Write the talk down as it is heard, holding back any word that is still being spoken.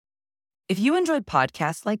If you enjoyed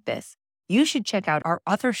podcasts like this, you should check out our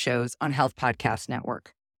other shows on Health Podcast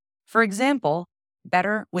Network. For example,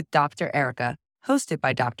 Better with Dr. Erica, hosted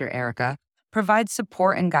by Dr. Erica, provides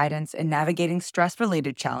support and guidance in navigating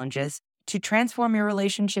stress-related challenges to transform your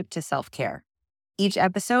relationship to self-care. Each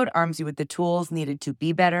episode arms you with the tools needed to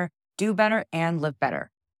be better, do better, and live better.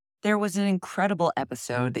 There was an incredible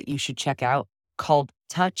episode that you should check out called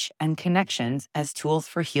Touch and Connections as Tools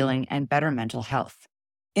for Healing and Better Mental Health.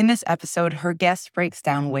 In this episode, her guest breaks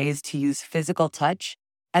down ways to use physical touch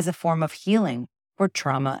as a form of healing for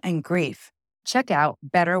trauma and grief. Check out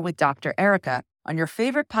Better with Dr. Erica on your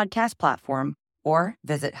favorite podcast platform or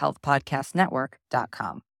visit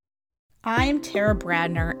healthpodcastnetwork.com. I'm Tara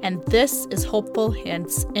Bradner, and this is Hopeful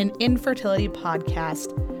Hints, an infertility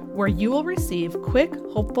podcast where you will receive quick,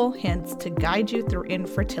 hopeful hints to guide you through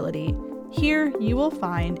infertility. Here, you will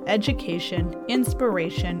find education,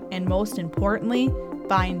 inspiration, and most importantly,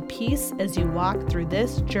 find peace as you walk through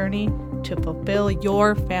this journey to fulfill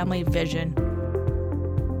your family vision.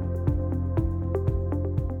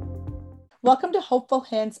 Welcome to Hopeful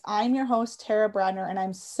Hints. I'm your host, Tara Bradner, and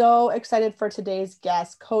I'm so excited for today's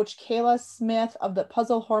guest. Coach Kayla Smith of the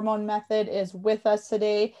Puzzle Hormone Method is with us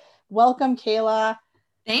today. Welcome, Kayla.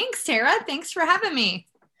 Thanks, Tara. Thanks for having me.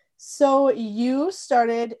 So you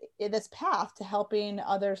started this path to helping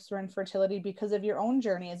others through infertility because of your own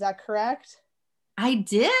journey. Is that correct? I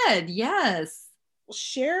did, yes.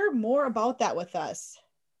 Share more about that with us.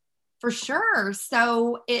 For sure.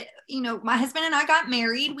 So my husband and I got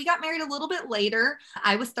married. We got married a little bit later.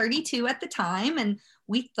 I was 32 at the time, and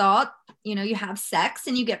we thought, you have sex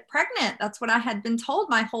and you get pregnant. That's what I had been told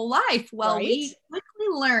my whole life. Well, right. We quickly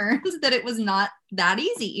learned that it was not that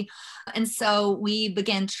easy. And so we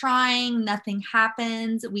began trying, nothing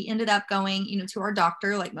happened. We ended up going, to our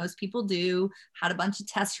doctor, like most people do, had a bunch of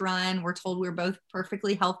tests run. We're told we're both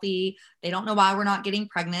perfectly healthy. They don't know why we're not getting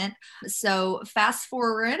pregnant. So fast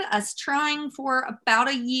forward us trying for about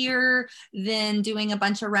a year, then doing a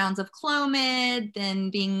bunch of rounds of Clomid, then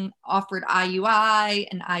being offered IUI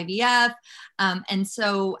and IVF. And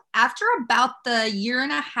so after about the 1.5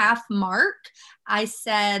 year mark, I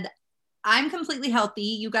said, I'm completely healthy.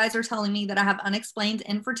 You guys are telling me that I have unexplained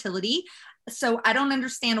infertility. So I don't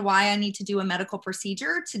understand why I need to do a medical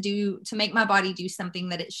procedure to make my body do something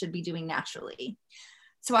that it should be doing naturally.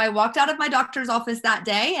 So I walked out of my doctor's office that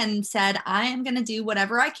day and said, I am going to do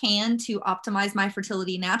whatever I can to optimize my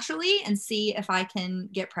fertility naturally and see if I can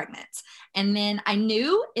get pregnant. And then I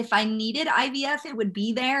knew if I needed IVF, it would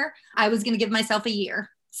be there. I was going to give myself a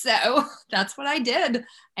year. So that's what I did.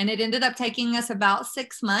 And it ended up taking us about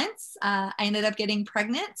 6 months. I ended up getting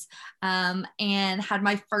pregnant and had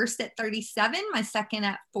my first at 37, my second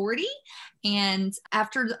at 40. And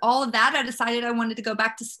after all of that, I decided I wanted to go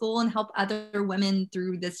back to school and help other women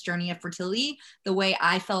through this journey of fertility the way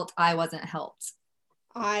I felt I wasn't helped.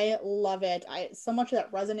 I love it. So much of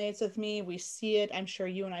that resonates with me. We see it. I'm sure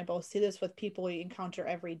you and I both see this with people we encounter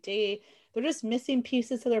every day. They're just missing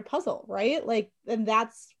pieces to their puzzle, right? And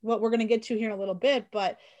that's what we're going to get to here in a little bit.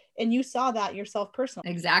 And you saw that yourself personally.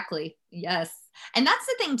 Exactly. Yes. And that's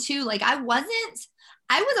the thing too. I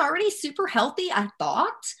was already super healthy, I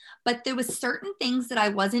thought, but there was certain things that I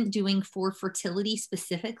wasn't doing for fertility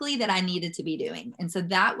specifically that I needed to be doing. And so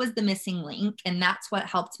that was the missing link. And that's what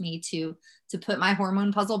helped me to put my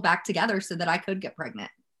hormone puzzle back together so that I could get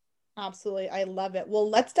pregnant. Absolutely. I love it. Well,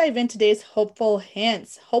 let's dive into today's hopeful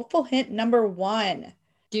hints. Hopeful hint number 1.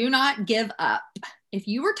 Do not give up. If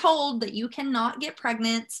you were told that you cannot get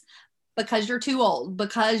pregnant because you're too old,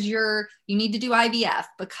 because you need to do IVF,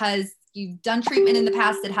 because you've done treatment in the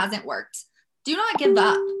past that hasn't worked, do not give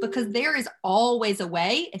up, because there is always a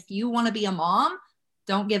way. If you want to be a mom,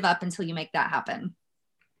 don't give up until you make that happen.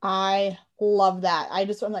 I love that.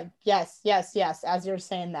 I'm like, yes, yes, yes. As you're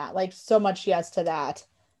saying that, so much yes to that.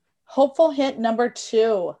 Hopeful hint number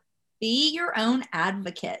 2. Be your own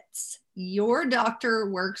advocate. Your doctor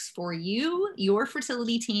works for you. Your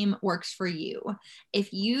fertility team works for you.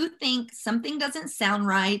 If you think something doesn't sound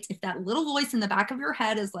right, if that little voice in the back of your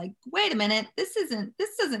head is like, wait a minute, this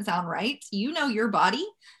doesn't sound right. You know your body.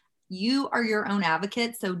 You are your own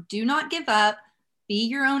advocate. So do not give up. Be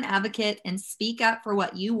your own advocate and speak up for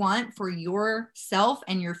what you want for yourself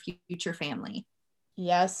and your future family.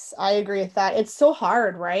 Yes, I agree with that. It's so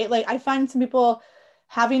hard, right? I find some people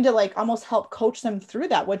having to almost help coach them through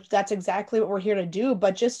that, which that's exactly what we're here to do.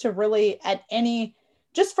 But just to really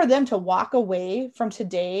just for them to walk away from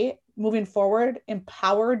today, moving forward,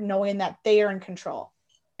 empowered, knowing that they are in control.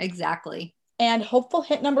 Exactly. And hopeful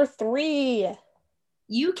hint number 3.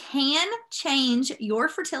 You can change your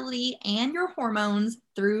fertility and your hormones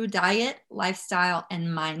through diet, lifestyle, and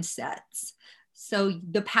mindsets. So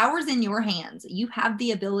the power's in your hands. You have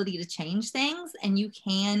the ability to change things, and you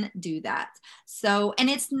can do that. So, and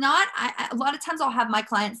it's not, a lot of times I'll have my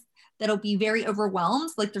clients that'll be very overwhelmed.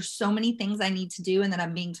 Like there's so many things I need to do and that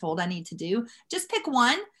I'm being told I need to do. Just pick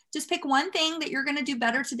one. Just pick one thing that you're going to do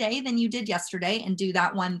better today than you did yesterday and do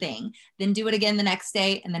that one thing. Then do it again the next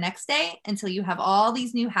day and the next day until you have all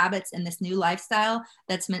these new habits and this new lifestyle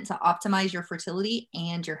that's meant to optimize your fertility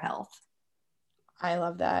and your health. I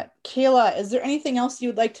love that. Kayla, is there anything else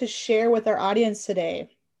you'd like to share with our audience today?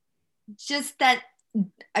 Just that,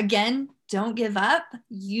 again, don't give up.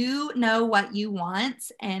 You know what you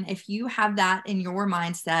want. And if you have that in your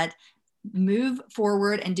mindset, move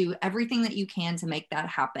forward and do everything that you can to make that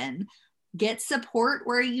happen. Get support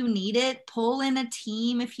where you need it, pull in a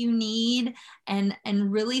team if you need, and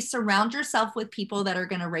really surround yourself with people that are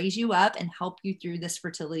going to raise you up and help you through this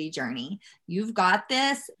fertility journey. You've got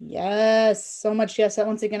this. Yes, so much yes.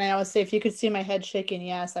 Once again, I always say, if you could see my head shaking,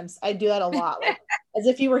 yes, I do that a lot. Like, as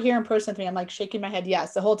if you were here in person with me, I'm like shaking my head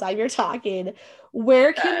yes the whole time you're talking.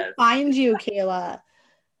 Where can we find you, Kayla?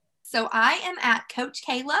 So I am at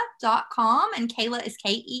coachkayla.com, and Kayla is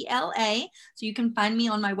Kela. So you can find me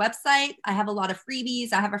on my website. I have a lot of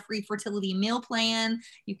freebies. I have a free fertility meal plan.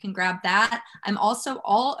 You can grab that. I'm also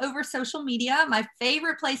all over social media. My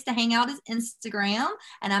favorite place to hang out is Instagram,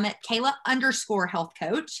 and I'm at Kayla_health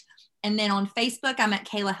coach. And then on Facebook, I'm at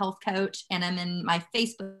Kayla Health Coach, and I'm in my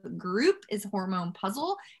Facebook group is Hormone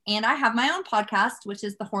Puzzle. And I have my own podcast, which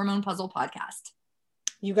is the Hormone Puzzle Podcast.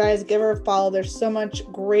 You guys give her a follow. There's so much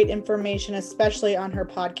great information, especially on her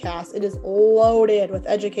podcast. It is loaded with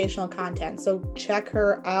educational content. So check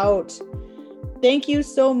her out. Thank you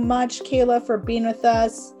so much, Kayla, for being with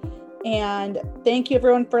us. And thank you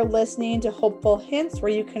everyone for listening to Hopeful Hints,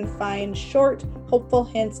 where you can find short, hopeful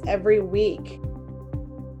hints every week.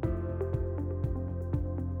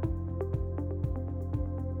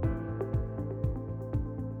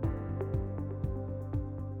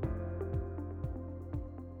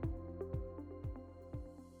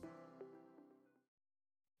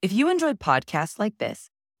 If you enjoyed podcasts like this,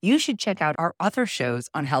 you should check out our other shows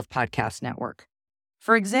on Health Podcast Network.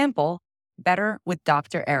 For example, Better with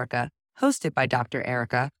Dr. Erica, hosted by Dr.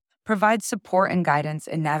 Erica, provides support and guidance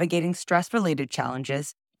in navigating stress-related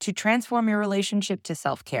challenges to transform your relationship to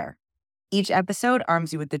self-care. Each episode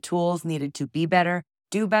arms you with the tools needed to be better,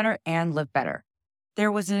 do better, and live better.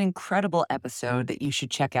 There was an incredible episode that you should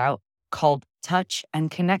check out called Touch and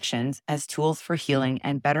Connections as Tools for Healing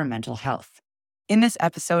and Better Mental Health. In this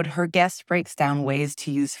episode, her guest breaks down ways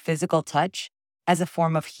to use physical touch as a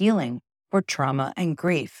form of healing for trauma and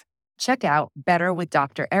grief. Check out Better with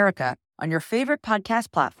Dr. Erica on your favorite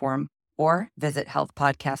podcast platform or visit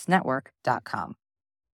healthpodcastnetwork.com.